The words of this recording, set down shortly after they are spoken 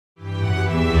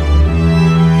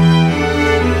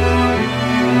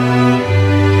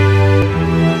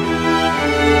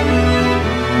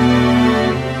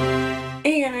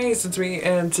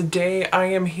and today I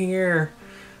am here,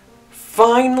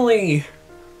 finally,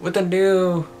 with a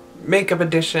new makeup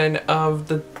edition of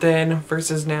the Then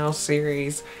vs. Now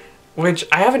series, which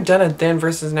I haven't done a Then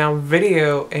vs. Now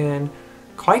video in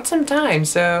quite some time,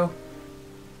 so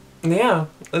yeah,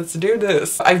 let's do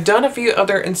this. I've done a few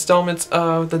other installments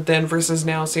of the Then vs.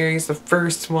 Now series. The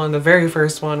first one, the very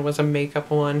first one, was a makeup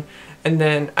one, and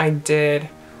then I did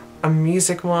a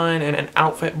music one and an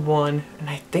outfit one, and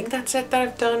I think that's it that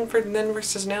I've done for Then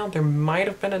vs. Now. There might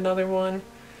have been another one.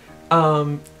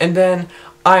 And then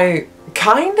I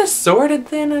kinda sorta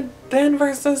did a Then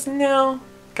vs. Now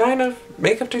kind of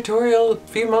makeup tutorial a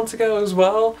few months ago as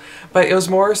well, but it was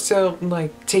more so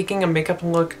like taking a makeup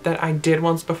look that I did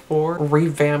once before,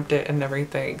 revamped it and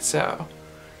everything, so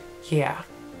yeah.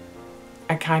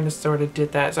 I kind of sort of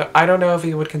did that, so I don't know if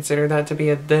you would consider that to be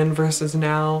a Then vs.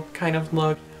 Now kind of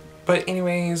look. But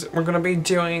anyways, we're gonna be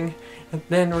doing a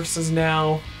Then vs.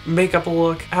 Now makeup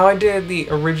look. How I did the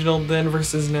original Then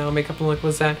vs. Now makeup look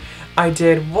was that I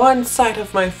did one side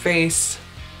of my face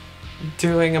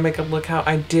doing a makeup look how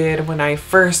I did when I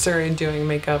first started doing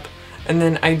makeup, and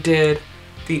then I did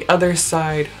the other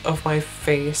side of my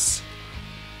face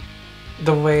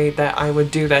the way that I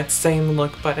would do that same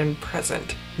look but in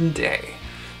present day.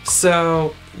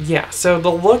 So yeah, so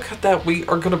the look that we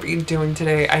are going to be doing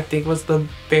today I think was the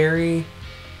very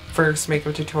first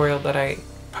makeup tutorial that I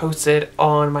posted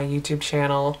on my YouTube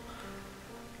channel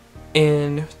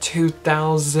in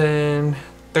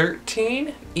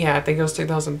 2013? Yeah, I think it was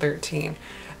 2013.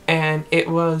 And it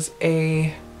was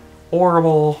a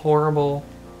horrible, horrible,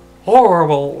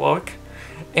 horrible look.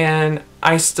 And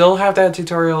I still have that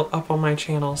tutorial up on my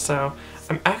channel, so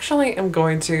I'm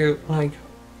going to like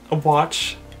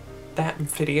watch that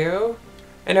video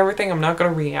and everything. I'm not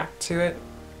gonna react to it,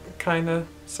 kinda,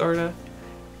 sorta.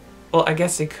 Well, I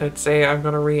guess you could say I'm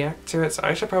gonna react to it, so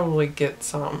I should probably get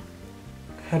some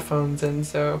headphones in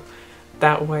so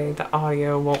that way the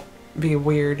audio won't be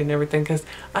weird and everything, because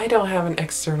I don't have an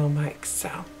external mic,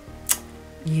 so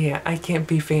yeah, I can't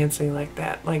be fancy like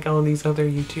that, like all these other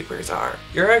YouTubers are.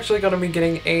 You're actually gonna be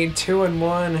getting a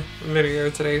 2-in-1 video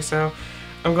today, so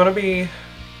I'm gonna be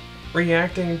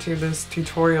reacting to this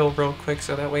tutorial real quick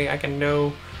so that way I can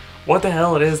know what the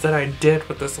hell it is that I did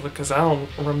with this look, because I don't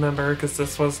remember, because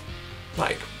this was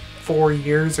like 4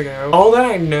 years ago. All that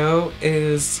I know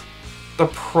is the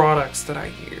products that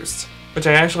I used, which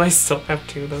I actually still have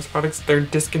 2 of those products. They're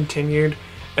discontinued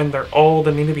and they're old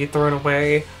and need to be thrown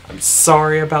away. I'm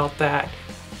sorry about that,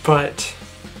 but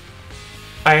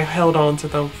I held on to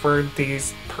them for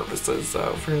these purposes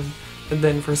though, for the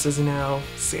Then vs. Now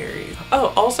series.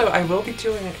 Oh, also I will be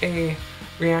doing a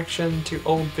reaction to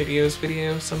old videos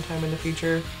video sometime in the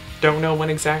future. Don't know when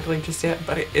exactly just yet,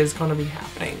 but it is going to be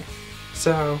happening.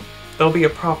 So there'll be a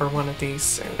proper one of these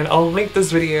soon. And I'll link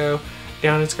this video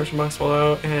down in the description box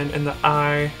below and in the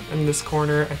eye in this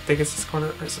corner. I think it's this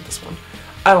corner, or is it this one?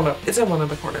 I don't know. It's in one of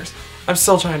the corners. I'm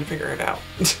still trying to figure it out.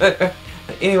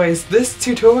 Anyways, this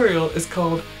tutorial is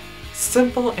called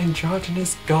Simple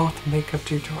Androgynous Goth Makeup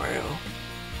Tutorial.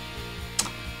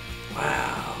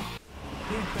 Wow.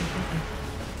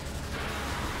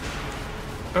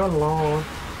 Oh lord.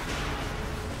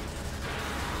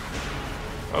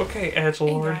 Okay,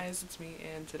 edgelord. Hey guys, it's me,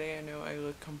 and today I know I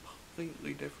look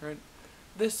completely different.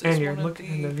 This is one of the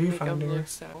makeup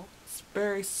looks out. It's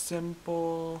very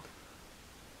simple,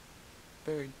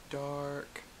 very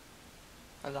dark,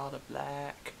 a lot of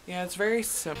black. Yeah, it's very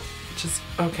simple. Just,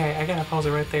 okay, I gotta pause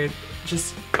it right there.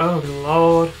 Just, oh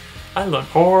lord, I look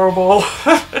horrible.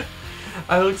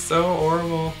 I look so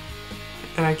horrible.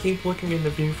 And I keep looking in the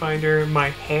viewfinder, my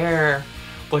hair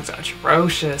looks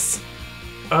atrocious.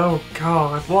 Oh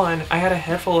god. One, I had a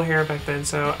head full of hair back then,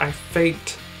 so I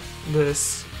faked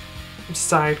this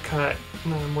side cut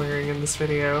that I'm wearing in this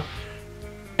video.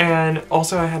 And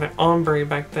also I had an ombre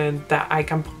back then that I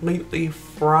completely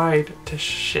fried to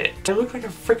shit. I look like a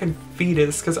freaking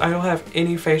fetus because I don't have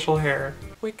any facial hair.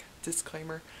 Quick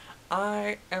disclaimer,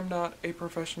 I am not a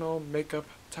professional makeup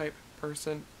type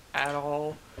person at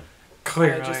all.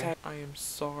 Clearly. I am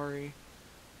sorry.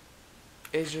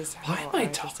 It's just how Why am I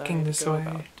talking this way?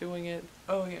 About doing it.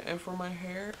 Oh yeah, and for my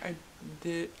hair, I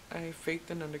faked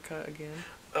an undercut again.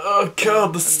 Oh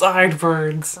god, the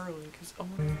sideburns. Curly, 'cause, oh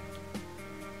my.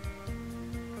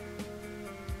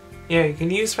 Yeah, you can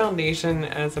use foundation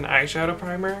as an eyeshadow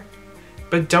primer,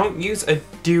 but don't use a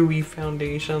dewy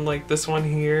foundation like this one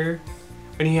here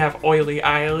when you have oily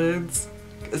eyelids,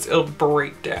 because it'll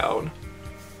break down.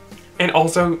 And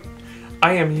also,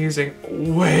 I am using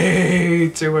way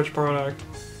too much product.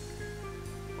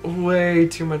 Way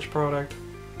too much product.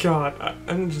 God,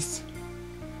 I'm just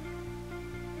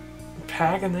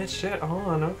packing that shit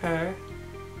on, okay.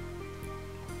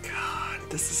 God,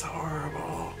 this is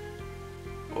horrible.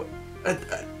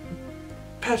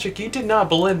 Patrick, you did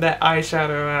not blend that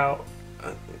eyeshadow out.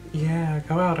 Yeah,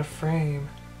 go out of frame.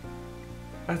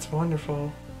 That's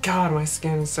wonderful. God, my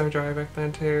skin is so dry back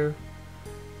then too.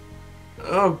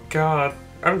 Oh God,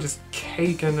 I'm just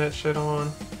caking that shit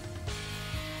on.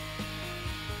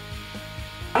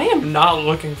 I am not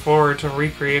looking forward to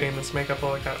recreating this makeup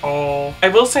look at all. I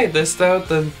will say this though,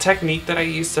 the technique that I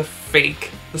used to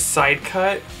fake the side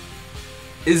cut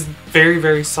is very,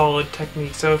 very solid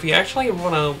technique. So if you actually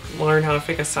want to learn how to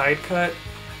fake a side cut,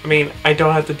 I mean, I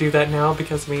don't have to do that now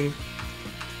because, I mean,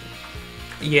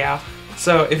 yeah.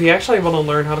 So if you actually want to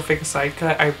learn how to fake a side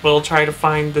cut, I will try to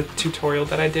find the tutorial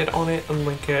that I did on it and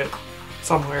link it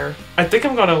somewhere. I think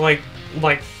I'm gonna like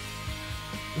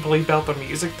bleep out the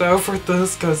music though for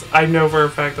this because I know for a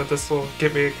fact that this will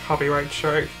get me a copyright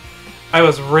strike. I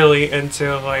was really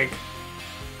into like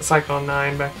Cycle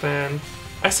 9 back then.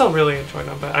 I still really enjoy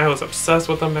them, but I was obsessed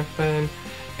with them back then.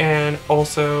 And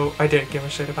also, I didn't give a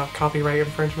shit about copyright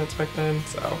infringements back then,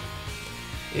 so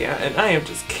yeah, and I am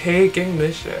just caking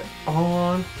this shit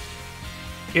on.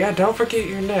 Yeah, don't forget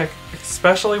your neck,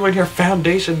 especially when your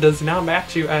foundation does not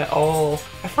match you at all.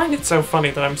 I find it so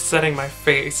funny that I'm setting my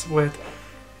face with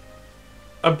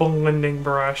a blending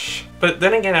brush. But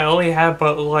then again, I only have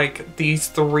but like these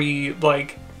 3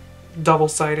 like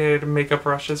double-sided makeup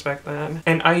brushes back then.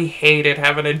 And I hated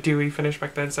having a dewy finish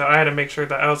back then, so I had to make sure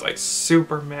that I was like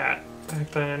super matte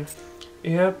back then.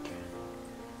 Yep.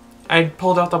 I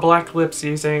pulled out the black lips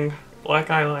using black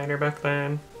eyeliner back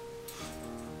then.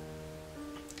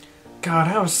 God,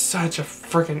 I was such a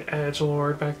freaking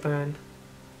edgelord back then.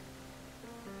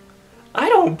 I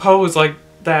don't pose like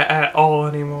that at all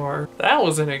anymore. That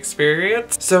was an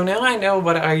experience. So now I know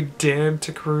what I did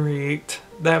to create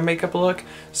that makeup look.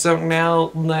 So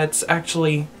now let's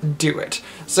actually do it.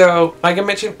 So like I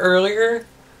mentioned earlier,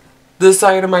 this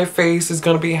side of my face is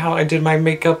gonna be how I did my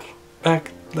makeup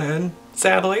back then,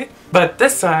 sadly. But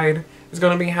this side is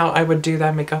gonna be how I would do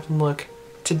that makeup look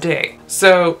today.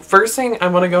 So first thing I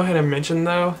want to go ahead and mention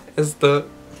though is the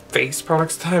face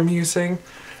products that I'm using.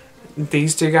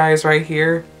 These 2 guys right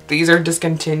here, these are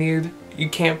discontinued. You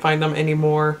can't find them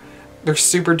anymore. They're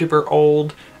super duper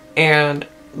old and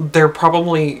they're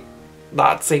probably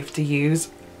not safe to use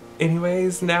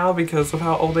anyways now because of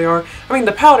how old they are. I mean,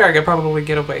 the powder I could probably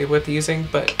get away with using,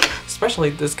 but especially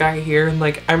this guy here. And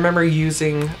like, I remember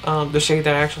using the shade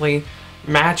that actually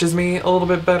matches me a little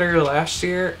bit better last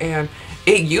year, and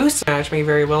it used to match me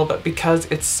very well, but because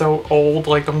it's so old,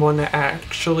 like the one that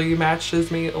actually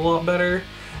matches me a lot better,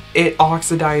 it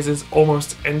oxidizes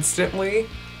almost instantly.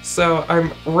 So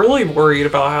I'm really worried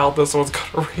about how this one's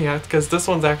gonna react because this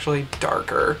one's actually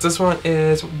darker. This one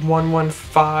is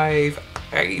 115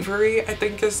 Ivory, I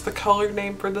think is the color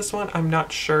name for this one. I'm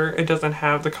not sure. It doesn't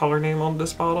have the color name on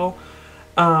this bottle.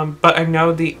 But I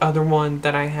know the other one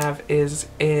that I have is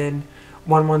in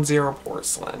 110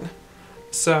 Porcelain.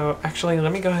 So actually,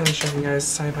 let me go ahead and show you guys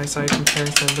side-by-side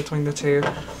comparison between the two.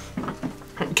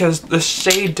 Because the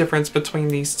shade difference between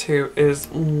these two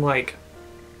is like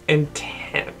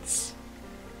intense.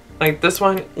 Like this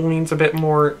one leans a bit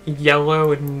more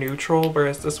yellow and neutral,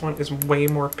 whereas this one is way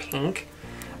more pink.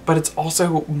 But it's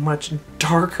also much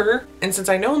darker. And since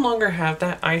I no longer have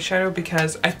that eyeshadow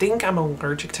because I think I'm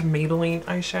allergic to Maybelline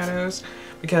eyeshadows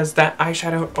because that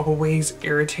eyeshadow always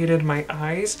irritated my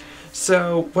eyes.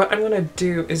 So what I'm gonna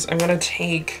do is I'm gonna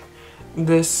take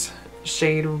this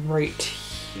shade right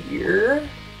here.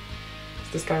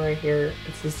 This guy right here.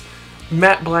 It's this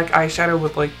matte black eyeshadow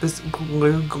with like this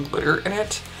blue glitter in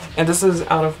it. And this is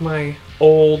out of my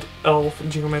old e.l.f.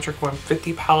 Geometric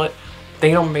 150 palette.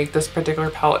 They don't make this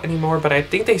particular palette anymore, but I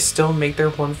think they still make their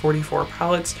 144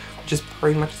 palettes, which is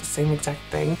pretty much the same exact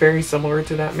thing. Very similar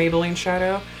to that Maybelline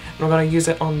shadow. And I'm going to use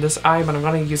it on this eye, but I'm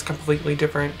going to use completely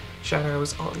different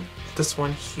shadows on this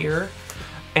one here.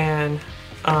 And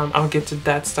I'll get to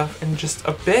that stuff in just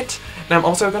a bit. And I'm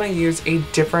also going to use a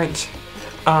different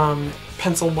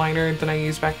pencil liner than I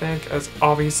used back then, because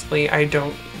obviously I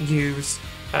don't use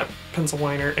that pencil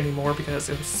liner anymore because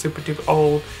it was super duper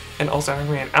old, and also I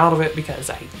ran out of it because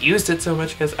I used it so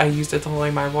much, because I used it to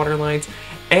line my waterlines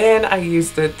and I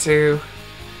used it to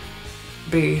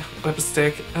be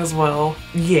lipstick as well.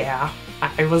 Yeah,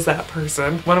 I was that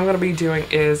person. What I'm going to be doing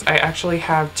is I actually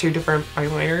have 2 different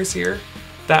eyeliners here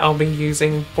that I'll be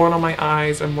using, one on my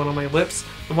eyes and one on my lips.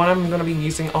 The one I'm going to be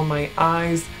using on my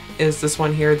eyes is this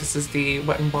one here. This is the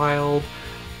Wet n Wild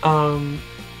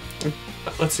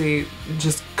let's see,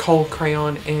 just Cold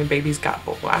Crayon and Baby's Got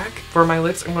Black. For my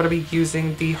lips, I'm going to be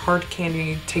using the Hard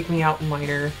Candy Take Me Out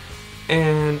liner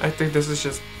And I think this is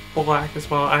just black as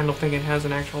well. I don't think it has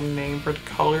an actual name for the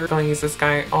color. I'm gonna use this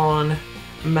guy on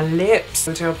my lips.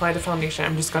 So to apply the foundation,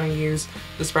 I'm just gonna use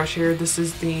this brush here. This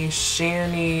is the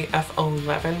Shani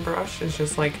F11 brush. It's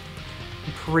just like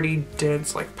pretty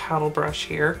dense, like paddle brush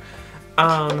here.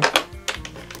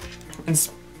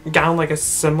 It's got like a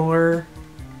similar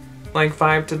like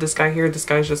vibe to this guy here. This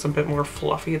guy's just a bit more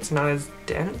fluffy. It's not as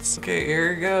dense. Okay,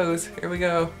 here it goes. Here we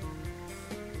go.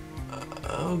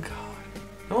 Oh god.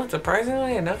 Well,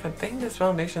 surprisingly enough, I think this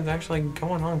foundation's actually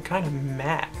going on kind of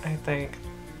matte, I think.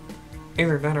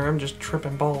 Either that or I'm just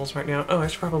tripping balls right now. Oh, I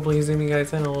should probably zoom you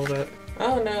guys in a little bit.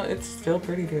 Oh no, it's still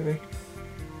pretty dewy.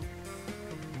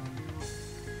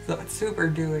 It's not super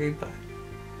dewy, but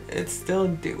it's still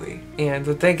dewy. And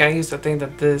I used to think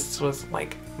that this was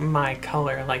like my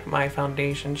color, like my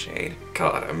foundation shade.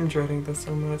 God, I'm dreading this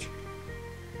so much.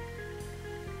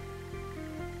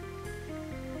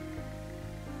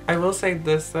 I will say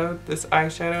this though, this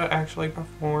eyeshadow actually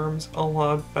performs a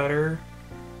lot better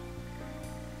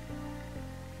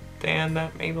than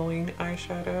that Maybelline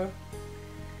eyeshadow.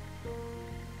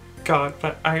 God,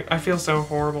 but I feel so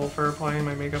horrible for applying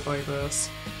my makeup like this.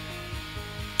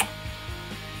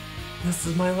 This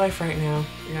is my life right now.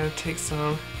 I gotta take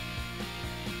some.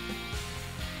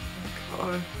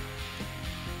 Oh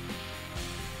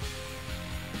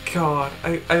God.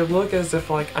 I look as if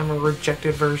like I'm a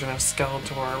rejected version of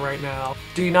Skeletor right now.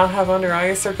 Do you not have under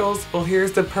eye circles? Well,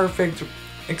 here's the perfect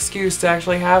excuse to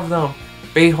actually have them.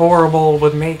 Be horrible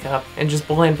with makeup and just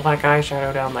blend black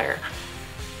eyeshadow down there.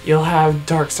 You'll have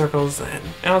dark circles then.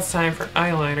 Now it's time for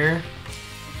eyeliner.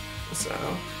 So,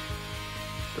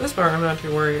 this part I'm not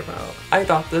too worried about. I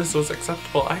thought this was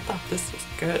acceptable. I thought this was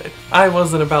good. I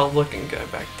wasn't about looking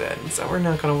good back then, so we're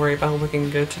not gonna worry about looking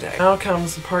good today. Now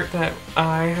comes the part that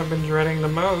I have been dreading the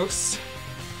most.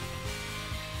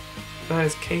 That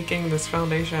is caking this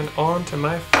foundation onto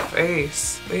my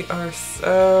face. We are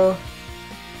so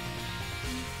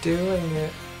doing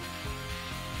it.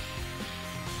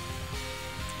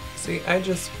 See, I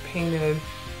just painted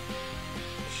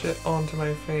shit onto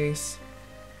my face.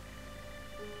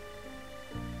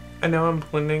 I know I'm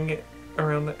blending it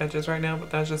around the edges right now, but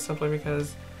that's just simply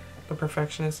because the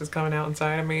perfectionist is coming out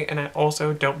inside of me, and I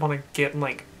also don't want to get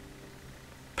like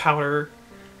powder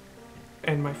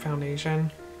in my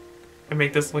foundation and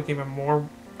make this look even more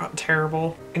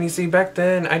terrible. And you see, back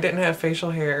then I didn't have facial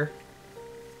hair,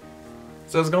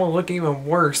 so it's gonna look even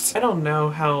worse. I don't know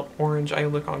how orange I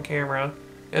look on camera,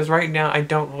 because right now I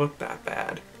don't look that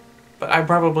bad. But I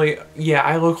probably, yeah,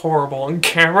 I look horrible on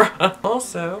camera.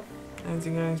 Also, as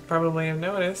you guys probably have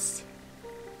noticed,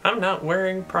 I'm not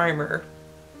wearing primer.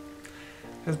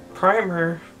 Because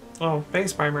primer, well,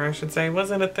 face primer I should say,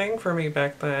 wasn't a thing for me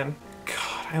back then.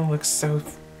 God, I look so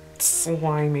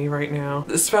slimy right now.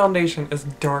 This foundation is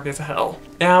dark as hell.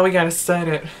 Now we gotta set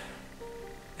it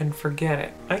and forget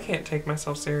it. I can't take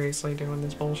myself seriously doing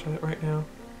this bullshit right now.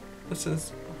 This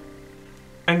is...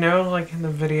 I know like in the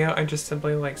video I just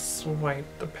simply like swipe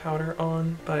the powder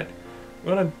on, but I'm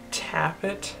gonna tap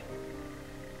it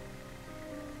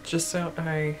just so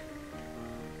I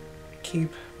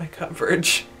keep my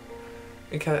coverage,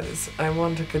 because I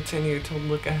want to continue to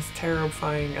look as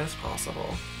terrifying as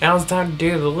possible. Now it's time to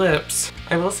do the lips.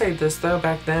 I will say this though,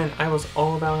 back then I was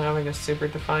all about having a super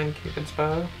defined Cupid's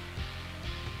bow.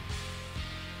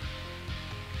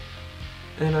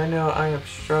 And I know I have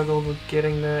struggled with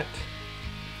getting that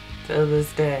to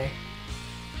this day.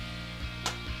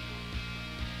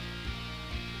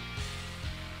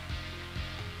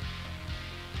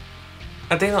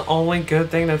 I think the only good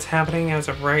thing that's happening as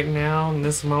of right now in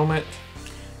this moment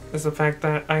is the fact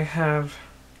that I have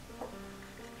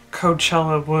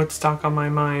Coachella Woodstock on my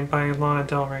mind by Lana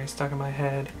Del Rey stuck in my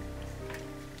head.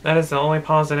 That is the only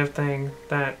positive thing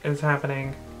that is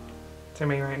happening to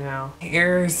me right now.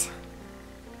 Here's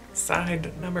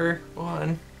side number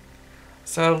 1.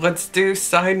 So let's do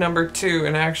side number 2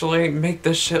 and actually make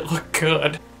this shit look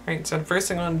good. Alright, so the first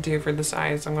thing I'm gonna do for this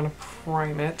eye is I'm gonna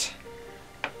prime it.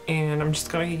 And I'm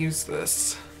just gonna use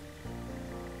this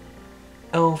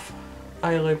e.l.f.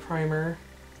 eyelid primer.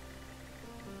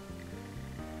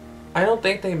 I don't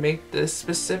think they make this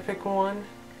specific one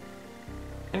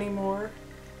anymore,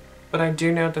 but I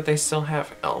do know that they still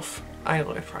have e.l.f.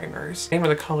 eyelid primers. The name of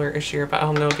the color is sheer, but I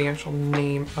don't know the actual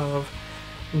name of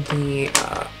the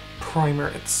primer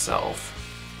itself.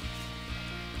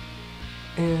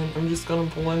 And I'm just gonna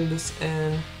blend this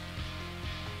in.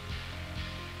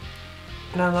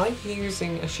 And I like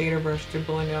using a shader brush to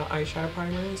blend out eyeshadow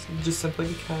primers, just simply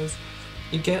because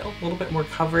you get a little bit more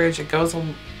coverage, it goes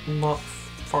a lot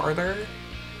farther,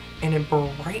 and it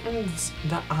brightens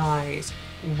the eyes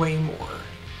way more.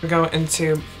 We go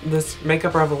into this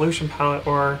Makeup Revolution palette,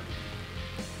 or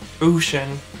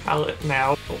Ocean palette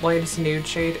now. The lightest nude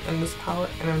shade in this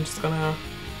palette, and I'm just gonna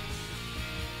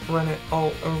run it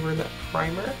all over the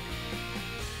primer.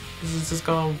 This is just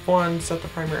gonna, one, set the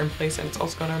primer in place, and it's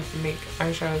also gonna make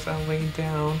eyeshadows that lay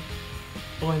down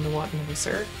blend a lot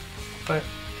nicer. But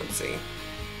let's see,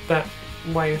 that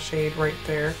lightest shade right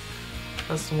there,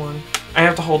 that's the one. I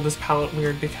have to hold this palette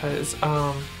weird because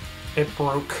it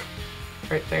broke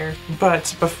right there.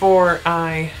 But before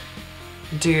I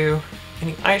do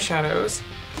any eyeshadows,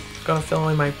 I'm gonna fill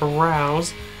in my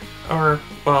brows, or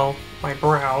well, my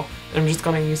brow. I'm just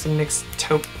gonna use the NYX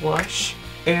Taupe blush.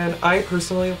 And I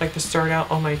personally like to start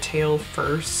out on my tail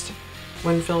first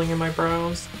when filling in my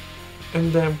brows,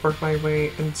 and then work my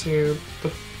way into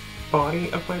the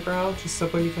body of my brow, just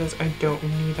simply because I don't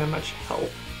need that much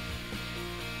help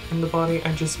in the body.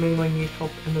 I just mainly need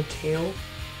help in the tail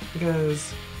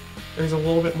because there's a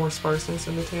little bit more sparseness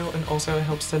in the tail, and also it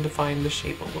helps to define the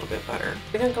shape a little bit better.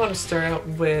 I think I'm going to start out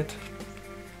with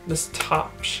this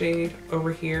top shade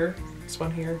over here, this one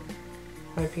here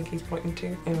my pinky's pointing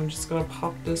to, and I'm just gonna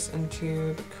pop this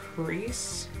into the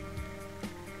crease.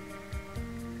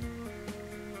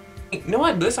 You know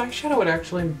what, this eyeshadow would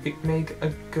actually make a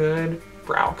good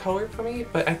brow color for me,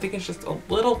 but I think it's just a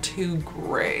little too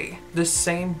gray. This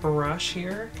same brush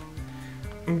here,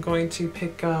 I'm going to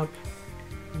pick up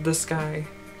this guy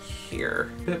here,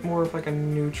 a bit more of like a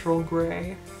neutral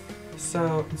gray,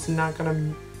 so it's not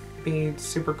gonna be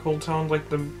super cool toned like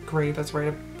the gray that's right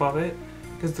above it,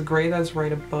 because the gray that's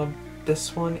right above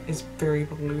this one is very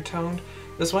blue toned.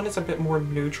 This one is a bit more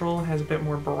neutral, has a bit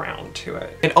more brown to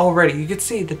it. And already you can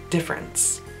see the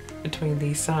difference between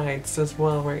these sides as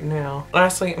well right now.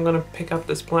 Lastly, I'm gonna pick up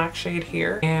this black shade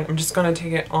here, and I'm just gonna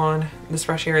take it on this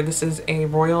brush here. This is a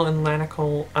Royal and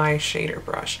Lanicle eye shader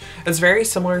brush. It's very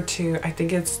similar to, I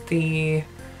think it's the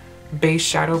base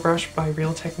shadow brush by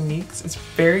Real Techniques. It's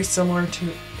very similar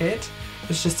to it.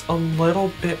 It's just a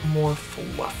little bit more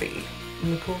fluffy.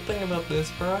 And the cool thing about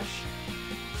this brush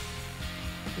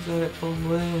is that it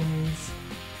blends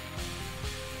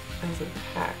as it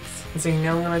packs. And see,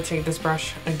 now I'm going to take this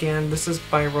brush again. This is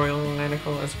by Royal and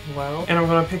Lanicle as well. And I'm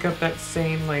going to pick up that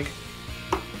same like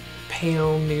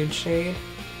pale nude shade.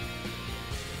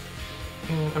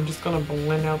 And I'm just going to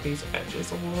blend out these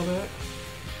edges a little bit.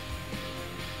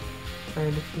 Try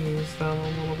to diffuse them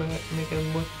a little bit, make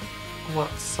it look a lot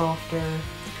softer.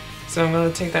 So I'm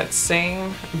going to take that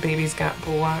same Baby's Got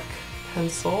Black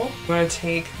pencil. I'm going to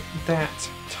take that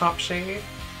top shade,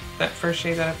 that first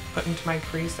shade that I put into my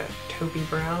crease, that taupey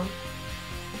brown,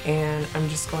 and I'm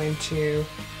just going to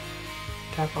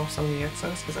tap off some of the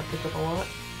excess because I picked up a lot.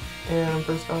 And I'm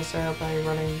first going to start out by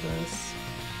running this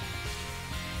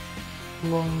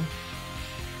along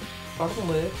bottom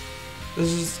lid. This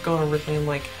is just going to really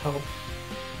like help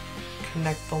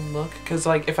connect the look, because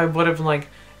like if I would have like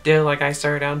did like I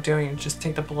started out doing, just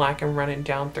take the black and run it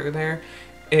down through there,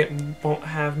 it won't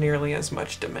have nearly as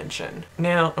much dimension.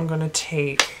 Now I'm gonna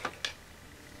take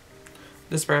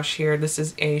this brush here. This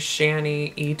is a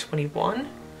Shani E21,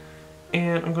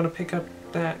 and I'm gonna pick up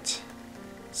that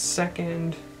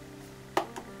second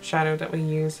shadow that we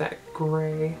use, that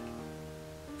gray.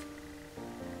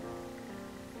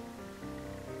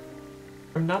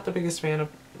 I'm not the biggest fan of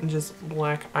just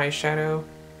black eyeshadow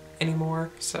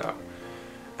anymore, so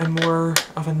I'm more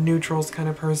of a neutrals kind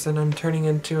of person. I'm turning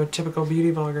into a typical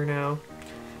beauty vlogger now.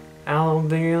 How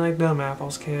do you like them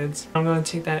apples, kids? I'm going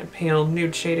to take that pale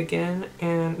nude shade again,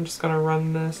 and I'm just going to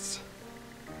run this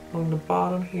along the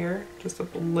bottom here just to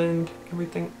blend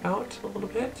everything out a little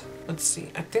bit. Let's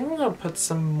see, I think I'm going to put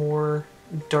some more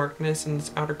darkness in this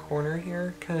outer corner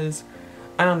here, because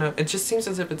I don't know, it just seems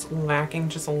as if it's lacking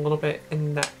just a little bit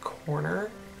in that corner.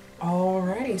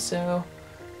 Alrighty, so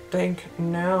I think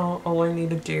now all I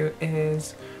need to do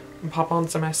is pop on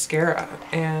some mascara,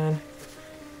 and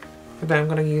for that I'm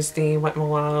going to use the Wet n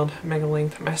Wild Mega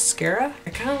Length Mascara. I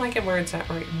kind of like it where it's at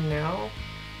right now,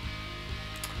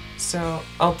 so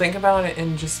I'll think about it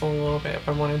in just a little bit if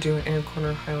I want to do an inner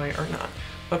corner highlight or not.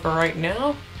 But for right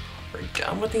now, we're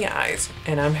done with the eyes,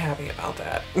 and I'm happy about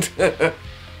that.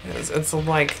 It's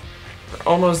like,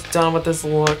 we're almost done with this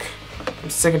look. I'm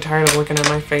sick and tired of looking at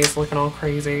my face looking all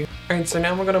crazy. Alright, so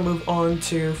now we're going to move on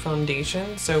to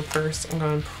foundation. So first I'm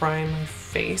going to prime my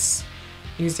face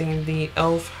using the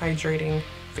e.l.f. Hydrating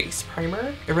Face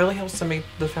Primer. It really helps to make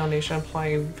the foundation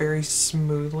apply very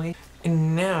smoothly.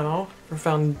 And now for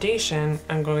foundation,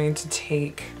 I'm going to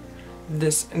take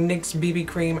this NYX BB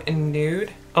Cream in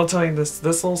Nude. I'll tell you this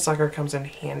little sucker comes in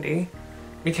handy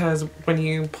because when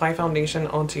you apply foundation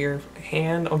onto your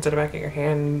hand, onto the back of your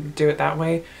hand, do it that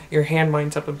way, your hand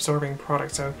winds up absorbing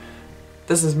product. So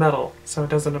this is metal, so it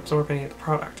doesn't absorb any of the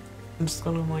product. I'm just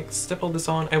gonna like stipple this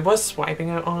on. I was swiping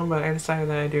it on, but I decided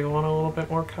that I do want a little bit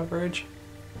more coverage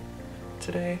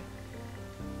today.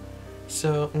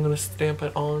 So I'm gonna stamp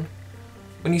it on.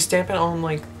 When you stamp it on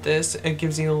like this, it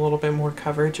gives you a little bit more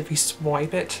coverage. If you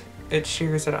swipe it, it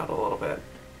shears it out a little bit.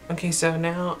 Okay, so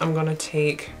now I'm gonna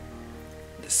take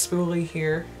the spoolie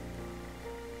here,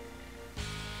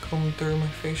 comb through my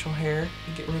facial hair,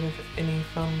 get rid of any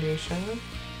foundation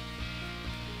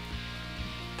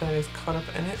that is caught up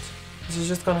in it. This is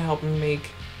just gonna help make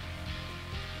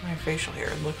my facial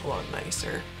hair look a lot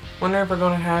nicer. Wonder if we're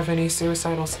gonna have any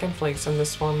suicidal skin flakes in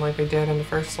this one like we did in the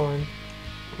first one.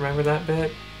 Remember that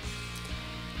bit?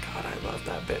 God, I love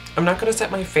that bit. I'm not gonna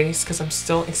set my face because I'm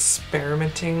still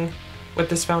experimenting with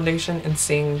this foundation and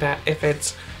seeing that if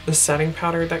it's the setting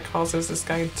powder that causes this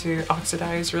guy to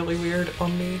oxidize really weird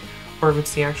on me, or if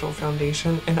it's the actual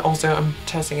foundation. And also I'm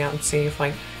testing out and see if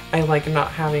like I like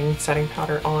not having setting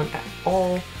powder on at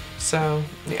all. So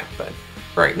yeah, but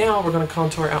right now we're gonna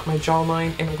contour out my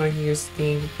jawline, and I'm going to use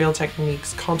the Real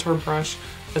Techniques contour brush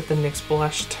with the NYX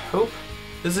Blush Taupe.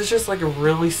 This is just like a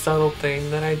really subtle thing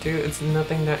that I do. It's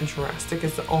nothing that drastic.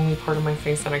 It's the only part of my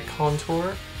face that I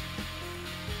contour.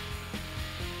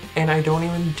 And I don't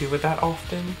even do it that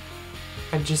often.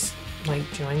 I just like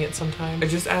doing it sometimes. It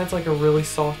just adds like a really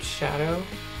soft shadow.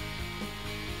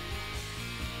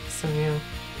 So yeah,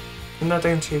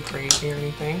 nothing too crazy or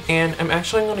anything. And I'm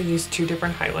actually going to use 2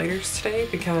 different highlighters today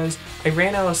because I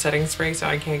ran out of setting spray, so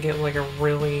I can't get like a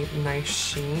really nice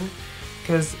sheen.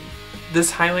 Because this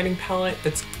highlighting palette,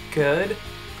 it's good,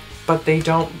 but they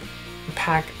don't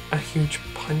pack a huge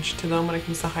punch to them when it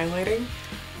comes to highlighting.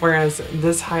 Whereas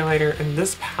this highlighter and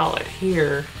this palette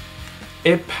here,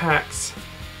 it packs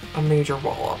a major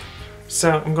wallop.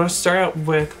 So I'm going to start out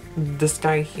with this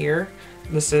guy here.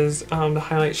 This is the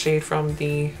highlight shade from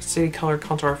the City Color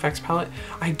Contour Effects palette.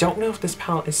 I don't know if this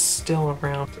palette is still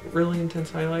around. Really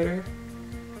intense highlighter.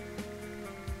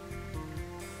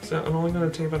 So I'm only going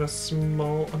to take about a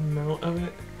small amount of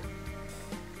it.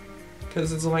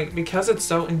 Because it's like, because it's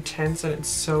so intense and it's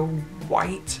so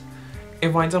white,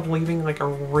 it winds up leaving like a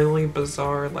really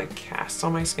bizarre like cast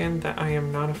on my skin that I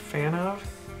am not a fan of.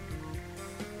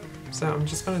 So I'm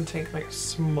just going to take like a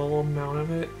small amount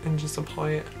of it and just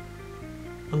apply it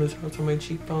on the tops of my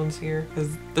cheekbones here,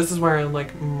 because this is where I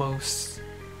like most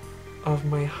of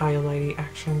my highlighting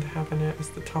action to happen at, is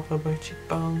the top of my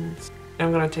cheekbones. And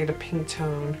I'm going to take the pink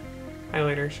tone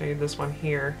highlighter shade, this one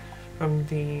here, from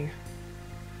the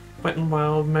Wet n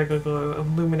Wild Mega Glow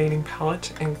Illuminating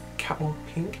Palette in Catwalk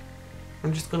Pink.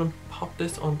 I'm just going to pop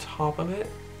this on top of it.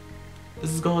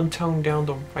 This is going to tone down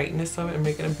the whiteness of it and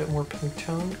make it a bit more pink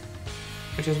tone,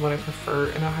 which is what I prefer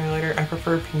in a highlighter. I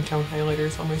prefer pink tone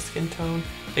highlighters on my skin tone.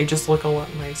 They just look a lot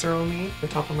nicer on me. The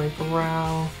top of my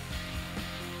brow,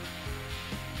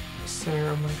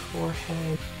 center of my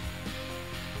forehead,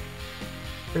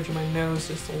 bridge of my nose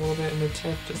just a little bit, and the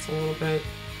tip just a little bit.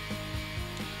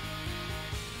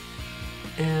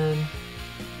 And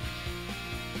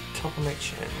top of my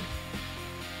chin.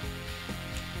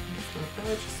 I'm just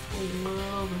gonna add just a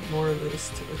little bit more of this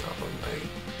to the top of my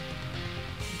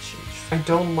cheeks. I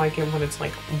don't like it when it's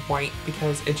like white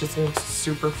because it just looks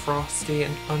super frosty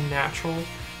and unnatural.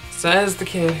 Says the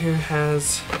kid who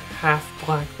has half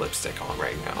black lipstick on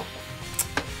right now.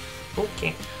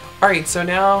 Okay. Alright, so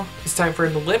now it's time for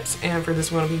the lips, and for this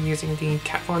I'm going to be using the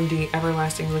Kat Von D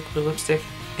Everlasting Liquid Lipstick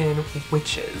in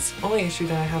Witches. The only issue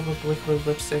that I have with liquid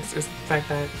lipsticks is the fact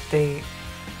that they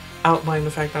outline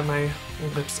the fact that my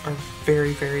lips are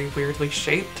very, very weirdly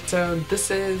shaped. So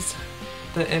this is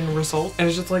the end result. And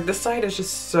it's just like, this side is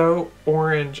just so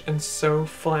orange and so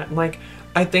flat. Like,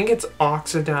 I think it's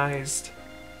oxidized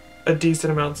a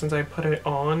decent amount since I put it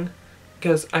on.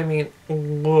 Because, I mean,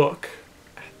 look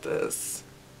at this.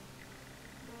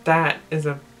 That is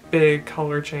a big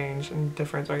color change and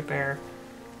difference right there.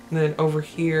 And then over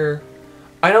here,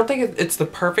 I don't think it's the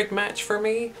perfect match for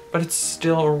me, but it's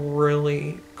still a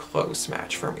really close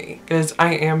match for me. Because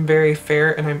I am very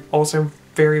fair and I'm also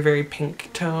very, very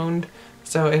pink toned.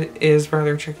 So it is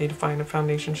rather tricky to find a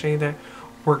foundation shade that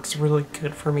works really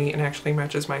good for me and actually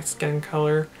matches my skin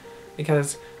color.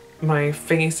 Because my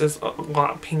face is a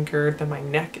lot pinker than my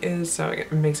neck is, so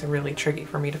it makes it really tricky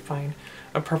for me to find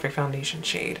a perfect foundation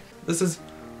shade. This is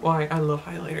why I love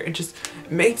highlighter. It just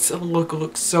makes a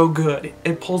look so good.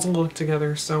 It pulls a look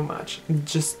together so much. It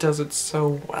just does it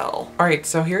so well. Alright,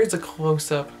 so here's a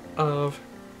close-up of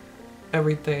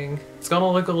everything. It's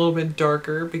gonna look a little bit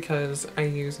darker because I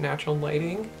use natural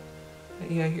lighting.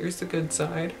 Yeah, here's the good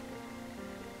side.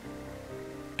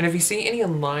 And if you see any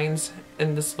lines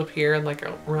in this lip here, like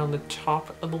around the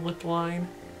top of the lip line,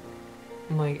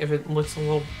 like if it looks a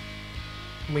little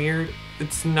weird,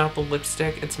 it's not the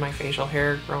lipstick, it's my facial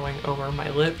hair growing over my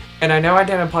lip. And I know I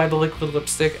didn't apply the liquid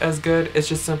lipstick as good, it's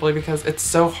just simply because it's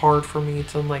so hard for me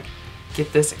to like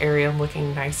get this area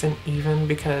looking nice and even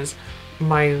because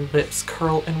my lips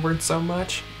curl inward so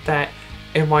much that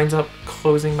it winds up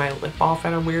closing my lip off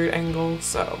at a weird angle.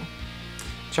 So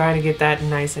trying to get that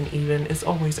nice and even is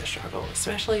always a struggle,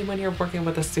 especially when you're working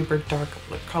with a super dark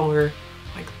lip color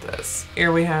like this.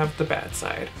 Here we have the bad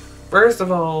side. First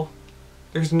of all,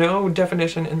 there's no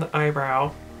definition in the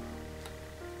eyebrow.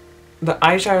 The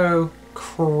eyeshadow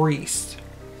creased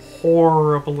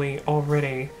horribly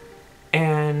already,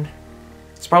 and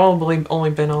it's probably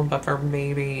only been on but for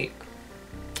maybe,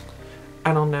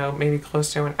 I don't know, maybe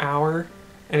close to an hour,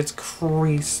 and it's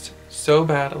creased so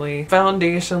badly.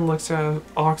 Foundation looks to have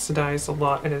oxidized a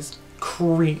lot and is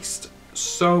creased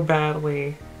so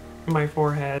badly in my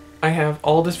forehead. I have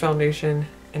all this foundation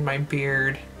in my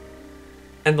beard,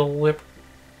 and the lip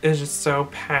is just so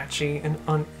patchy and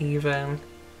uneven,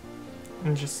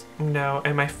 and just no,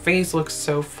 and my face looks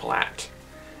so flat.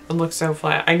 It looks so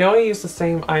flat. I know I use the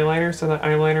same eyeliner, so the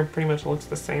eyeliner pretty much looks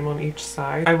the same on each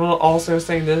side. I will also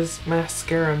say this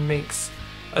mascara makes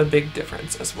a big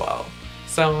difference as well.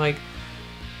 So like,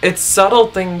 it's subtle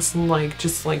things like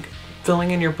just like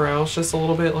filling in your brows just a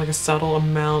little bit, like a subtle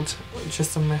amount,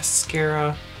 just some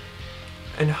mascara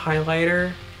and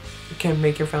highlighter can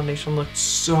make your foundation look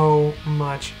so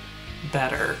much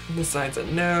better. This side's a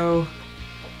no,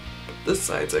 this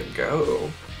side's a go.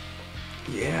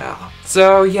 Yeah.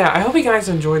 So yeah, I hope you guys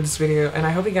enjoyed this video, and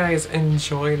I hope you guys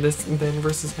enjoyed this Then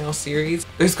versus Now series.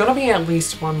 There's gonna be at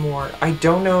least one more. I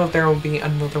don't know if there will be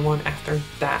another one after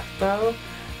that though,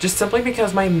 just simply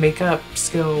because my makeup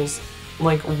skills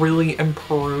like really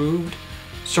improved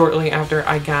shortly after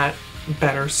I got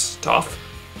better stuff.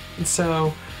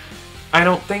 So I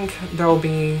don't think there'll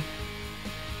be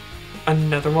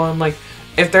another one. Like,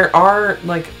 if there are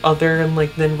like other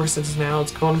like Then versus Now,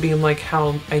 it's going to be like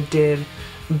how I did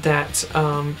that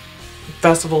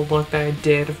festival look that I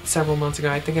did several months ago.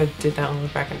 I think I did that one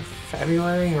back in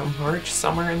February or March,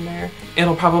 somewhere in there.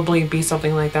 It'll probably be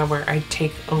something like that where I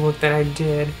take a look that I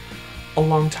did a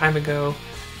long time ago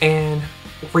and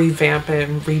revamp it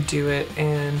and redo it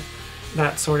and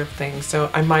that sort of thing. So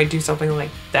I might do something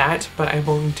like that, but I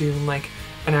won't do like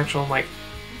an actual like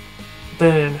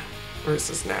Then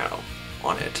versus Now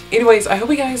on it. Anyways, I hope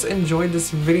you guys enjoyed this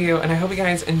video, and I hope you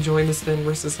guys enjoyed this Then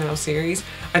versus Now series.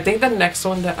 I think the next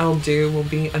one that I'll do will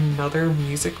be another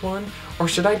music one, or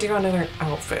should I do another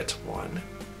outfit one?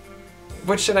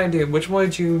 Which should I do? Which one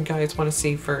would you guys want to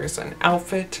see first, an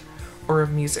outfit or a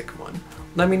music one?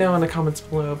 Let me know in the comments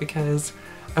below, because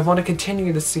I want to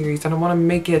continue the series and I want to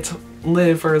make it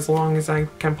live for as long as I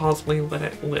can possibly let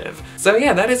it live. So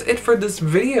yeah, that is it for this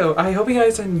video. I hope you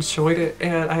guys enjoyed it,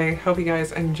 and I hope you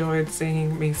guys enjoyed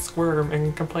seeing me squirm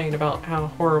and complain about how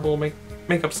horrible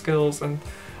makeup skills and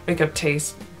makeup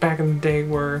taste back in the day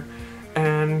were,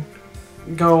 and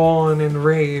go on and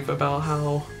rave about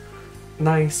how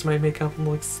nice my makeup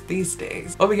looks these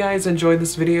days. Hope you guys enjoyed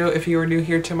this video. If you are new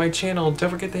here to my channel,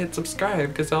 don't forget to hit subscribe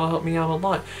because that'll help me out a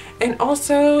lot. And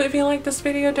also, if you like this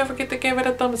video, don't forget to give it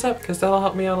a thumbs up because that'll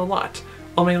help me out a lot.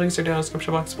 All my links are down in the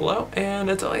description box below, and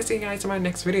until I see you guys in my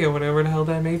next video, whatever the hell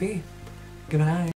that may be, good night.